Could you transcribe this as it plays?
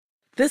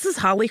This is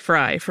Holly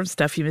Fry from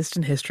Stuff You Missed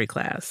in History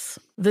Class.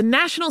 The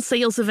national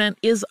sales event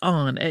is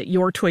on at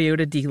your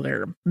Toyota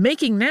dealer,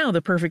 making now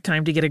the perfect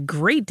time to get a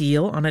great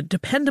deal on a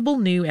dependable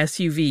new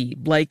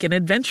SUV, like an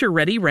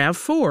adventure-ready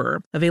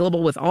RAV4.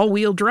 Available with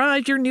all-wheel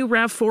drive, your new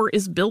RAV4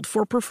 is built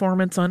for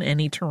performance on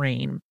any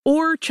terrain.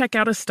 Or check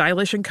out a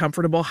stylish and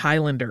comfortable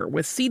Highlander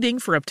with seating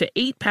for up to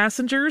 8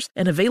 passengers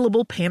and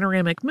available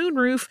panoramic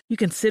moonroof. You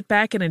can sit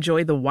back and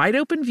enjoy the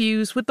wide-open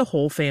views with the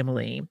whole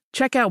family.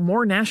 Check out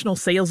more national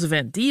sales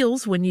event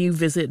deals when you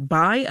visit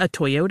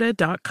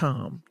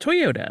buyatoyota.com.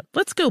 Toyota,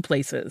 let's go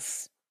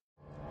places.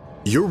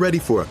 You're ready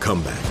for a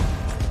comeback.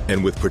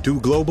 And with Purdue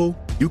Global,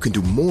 you can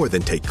do more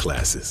than take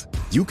classes.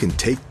 You can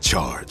take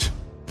charge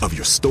of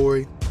your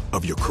story,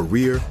 of your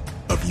career,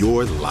 of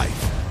your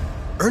life.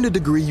 Earn a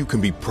degree you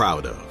can be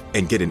proud of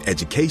and get an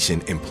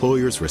education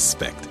employers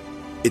respect.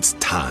 It's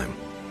time,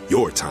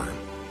 your time,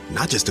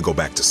 not just to go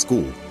back to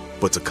school,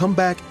 but to come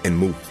back and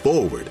move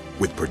forward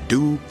with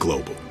Purdue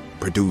Global,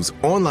 Purdue's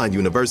online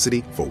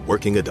university for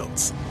working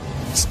adults.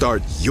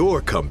 Start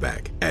your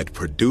comeback at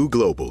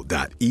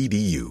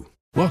purdueglobal.edu.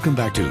 Welcome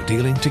back to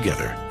Dealing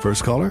Together.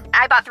 First caller?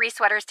 I bought 3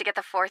 sweaters to get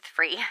the 4th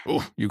free.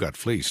 Oh, you got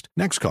fleeced.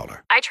 Next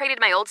caller? I traded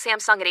my old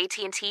Samsung at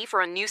AT&T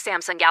for a new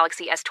Samsung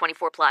Galaxy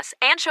S24 Plus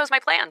and chose my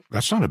plan.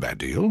 That's not a bad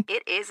deal.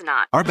 It is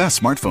not. Our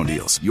best smartphone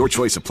deals. Your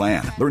choice of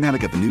plan. Learn how to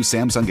get the new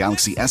Samsung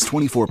Galaxy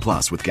S24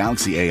 Plus with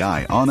Galaxy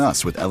AI on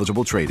us with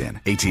eligible trade-in.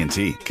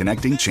 AT&T.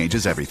 Connecting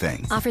changes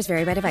everything. Offers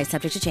vary by device.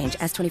 Subject to change.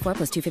 S24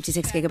 plus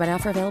 256GB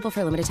offer available for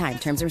a limited time.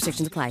 Terms and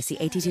restrictions apply. See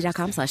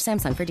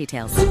att.com/Samsung for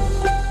details.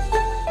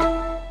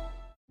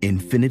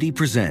 Infiniti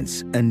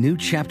presents a new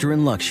chapter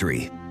in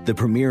luxury, the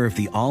premiere of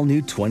the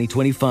all-new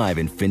 2025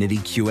 Infiniti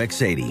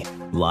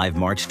QX80, live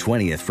March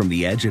 20th from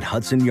the Edge at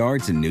Hudson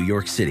Yards in New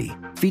York City,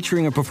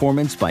 featuring a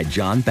performance by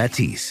John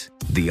Batiste.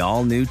 The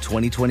all-new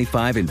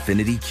 2025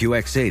 Infiniti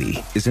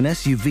QX80 is an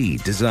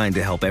SUV designed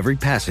to help every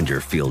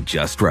passenger feel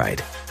just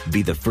right.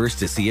 Be the first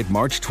to see it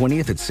March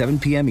 20th at 7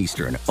 p.m.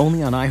 Eastern,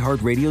 only on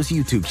iHeartRadio's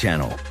YouTube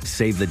channel.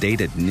 Save the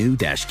date at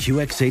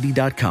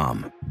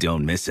new-QX80.com.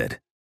 Don't miss it.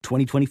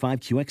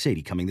 2025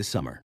 QX80 coming this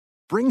summer.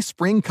 Bring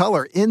spring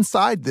color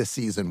inside this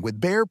season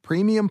with Behr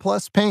Premium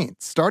Plus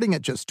paint, starting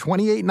at just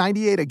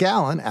 $28.98 a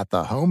gallon at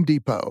the Home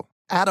Depot.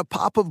 Add a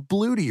pop of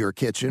blue to your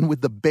kitchen with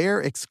the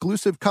Behr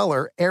exclusive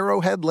color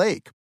Arrowhead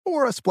Lake,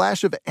 or a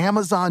splash of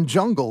Amazon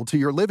Jungle to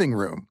your living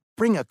room.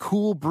 Bring a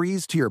cool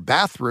breeze to your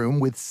bathroom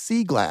with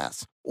Sea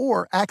Glass,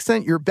 or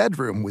accent your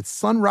bedroom with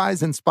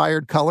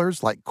sunrise-inspired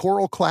colors like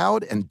Coral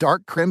Cloud and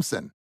Dark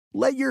Crimson.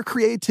 Let your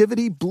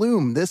creativity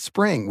bloom this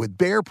spring with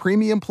Behr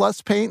Premium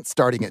Plus paint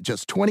starting at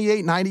just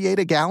 $28.98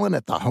 a gallon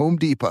at the Home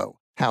Depot.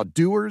 How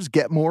doers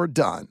get more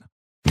done.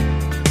 Man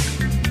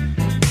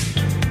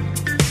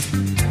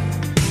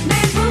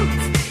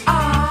boots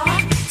are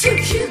too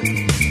cute.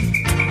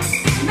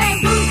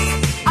 Man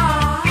boots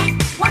are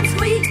one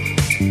sweet.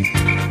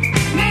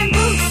 Man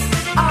boots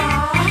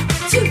are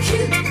too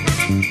cute.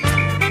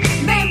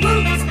 Man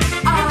boots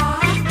are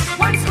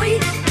one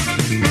sweet.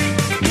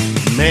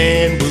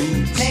 Man boots.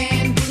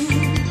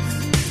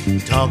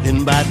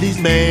 Talking about these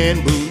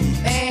man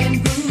boots.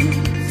 Man boots.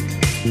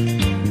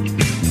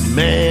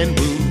 Man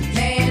boots.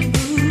 Man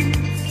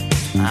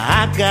boots.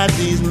 I got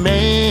these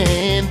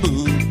man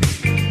boots.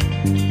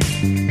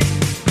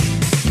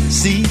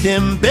 See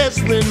them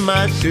best when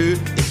my shirt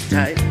is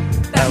tight.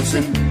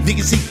 Bouncing.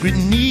 Vicky's Secret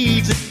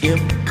needs an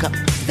M cup.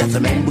 That's a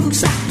man boot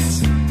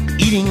size.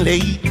 Eating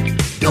late.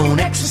 Don't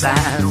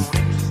exercise.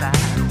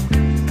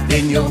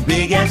 Then your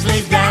big ass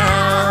lays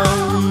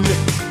down.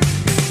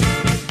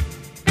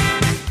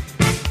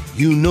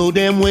 You know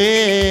damn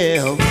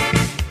well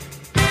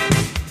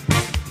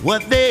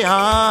what they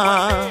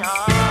are.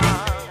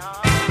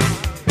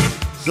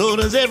 So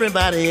does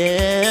everybody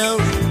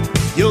else.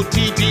 Your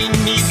TT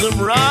needs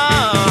some run.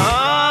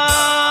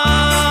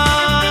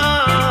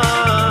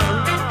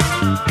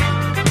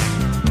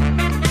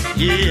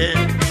 Yeah,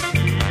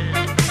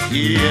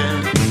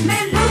 yeah.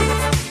 Man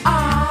boots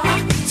are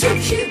too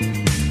cute.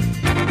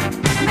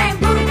 Man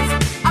boots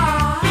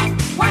are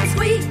one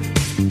sweet.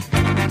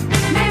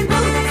 Man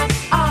boots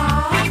are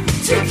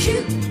too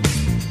cute.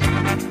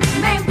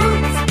 Man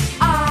boots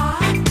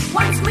are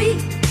one sweet.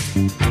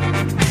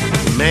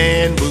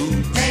 Man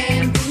boots.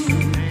 Man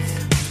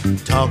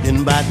boots.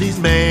 Talking about these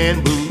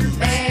man boots.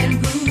 Man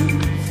boots.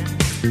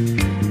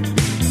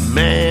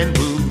 Man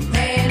boots.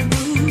 Man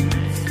boots.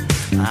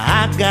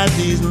 I got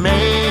these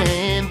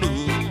man boots.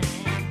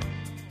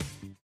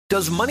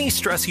 Does money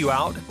stress you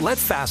out? Let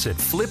Facet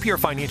flip your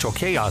financial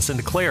chaos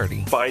into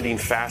clarity. Finding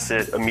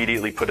Facet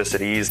immediately put us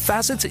at ease.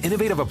 Facet's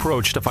innovative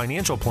approach to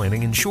financial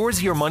planning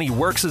ensures your money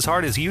works as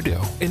hard as you do,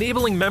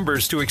 enabling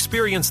members to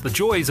experience the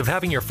joys of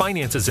having your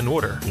finances in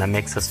order. And that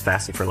makes us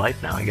Facet for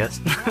life now, I guess.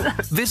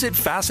 Visit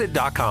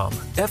Facet.com,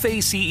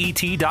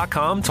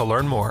 FACET.com to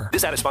learn more.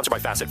 This ad is sponsored by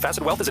Facet.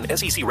 Facet Wealth is an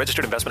SEC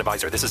registered investment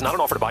advisor. This is not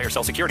an offer to buy or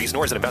sell securities,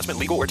 nor is it investment,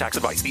 legal, or tax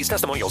advice. These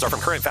testimonials are from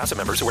current Facet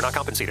members who are not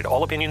compensated.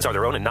 All opinions are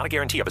their own and not a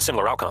guarantee of a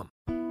similar outcome.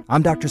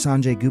 I'm Dr.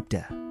 Sanjay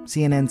Gupta,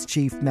 CNN's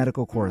chief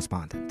medical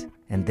correspondent,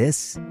 and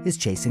this is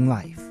Chasing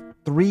Life.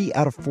 3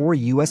 out of 4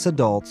 U.S.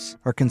 adults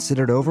are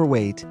considered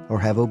overweight or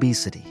have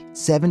obesity.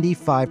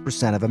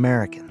 75% of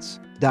Americans.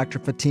 Dr.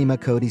 Fatima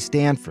Cody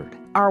Stanford.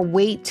 Our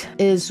weight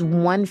is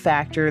one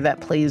factor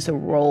that plays a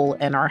role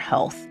in our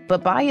health,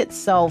 but by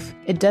itself,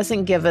 it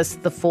doesn't give us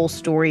the full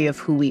story of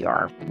who we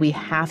are. We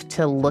have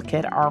to look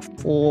at our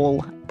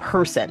full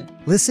person.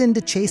 Listen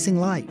to Chasing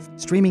Life,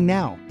 streaming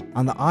now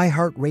on the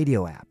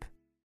iHeartRadio app.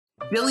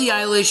 Billie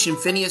Eilish and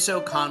Phineas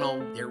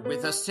O'Connell, they're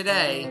with us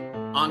today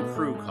on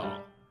Crew Call.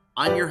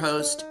 I'm your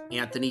host,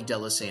 Anthony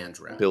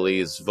D'Alessandro.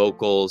 Billie's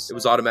vocals, it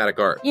was automatic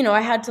art. You know,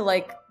 I had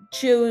to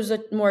choose a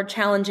more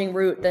challenging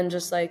route than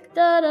just da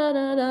da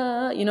da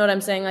da. You know what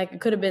I'm saying? It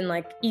could have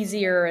been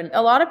easier. And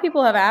a lot of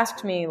people have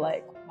asked me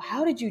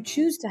how did you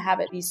choose to have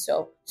it be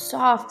so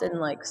soft and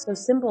so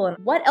simple? And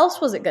what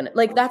else was it gonna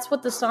that's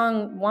what the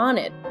song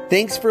wanted.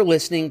 Thanks for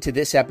listening to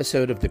this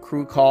episode of the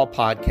Crew Call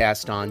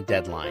podcast on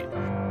Deadline.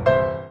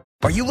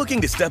 Are you looking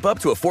to step up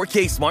to a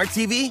 4K smart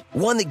TV?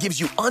 One that gives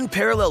you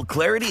unparalleled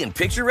clarity and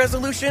picture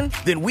resolution?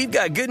 Then we've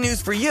got good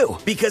news for you,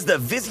 because the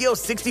Vizio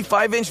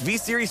 65-inch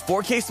V-Series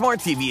 4K smart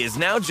TV is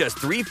now just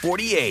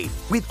 $348.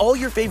 With all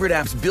your favorite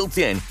apps built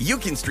in, you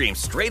can stream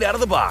straight out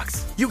of the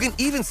box. You can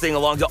even sing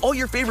along to all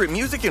your favorite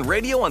music and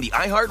radio on the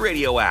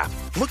iHeartRadio app.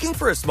 Looking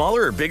for a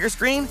smaller or bigger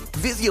screen?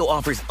 Vizio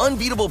offers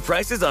unbeatable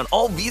prices on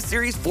all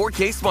V-Series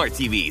 4K smart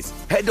TVs.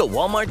 Head to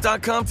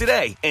Walmart.com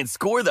today and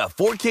score the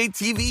 4K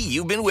TV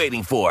you've been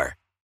waiting for.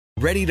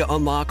 Ready to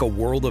unlock a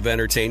world of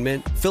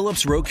entertainment?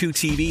 Philips Roku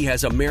TV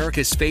has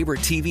America's favorite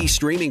TV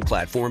streaming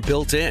platform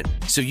built in,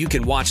 so you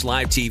can watch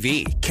live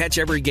TV, catch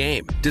every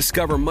game,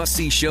 discover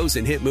must-see shows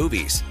and hit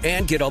movies,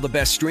 and get all the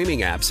best streaming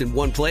apps in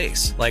one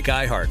place, like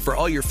iHeart for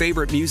all your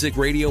favorite music,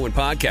 radio, and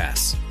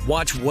podcasts.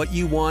 Watch what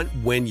you want,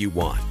 when you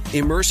want.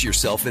 Immerse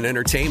yourself in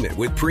entertainment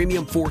with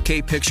premium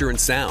 4K picture and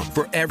sound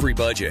for every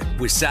budget,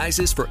 with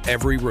sizes for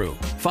every room.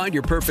 Find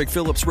your perfect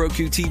Philips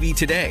Roku TV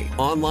today,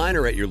 online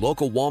or at your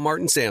local Walmart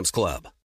and Sam's Club.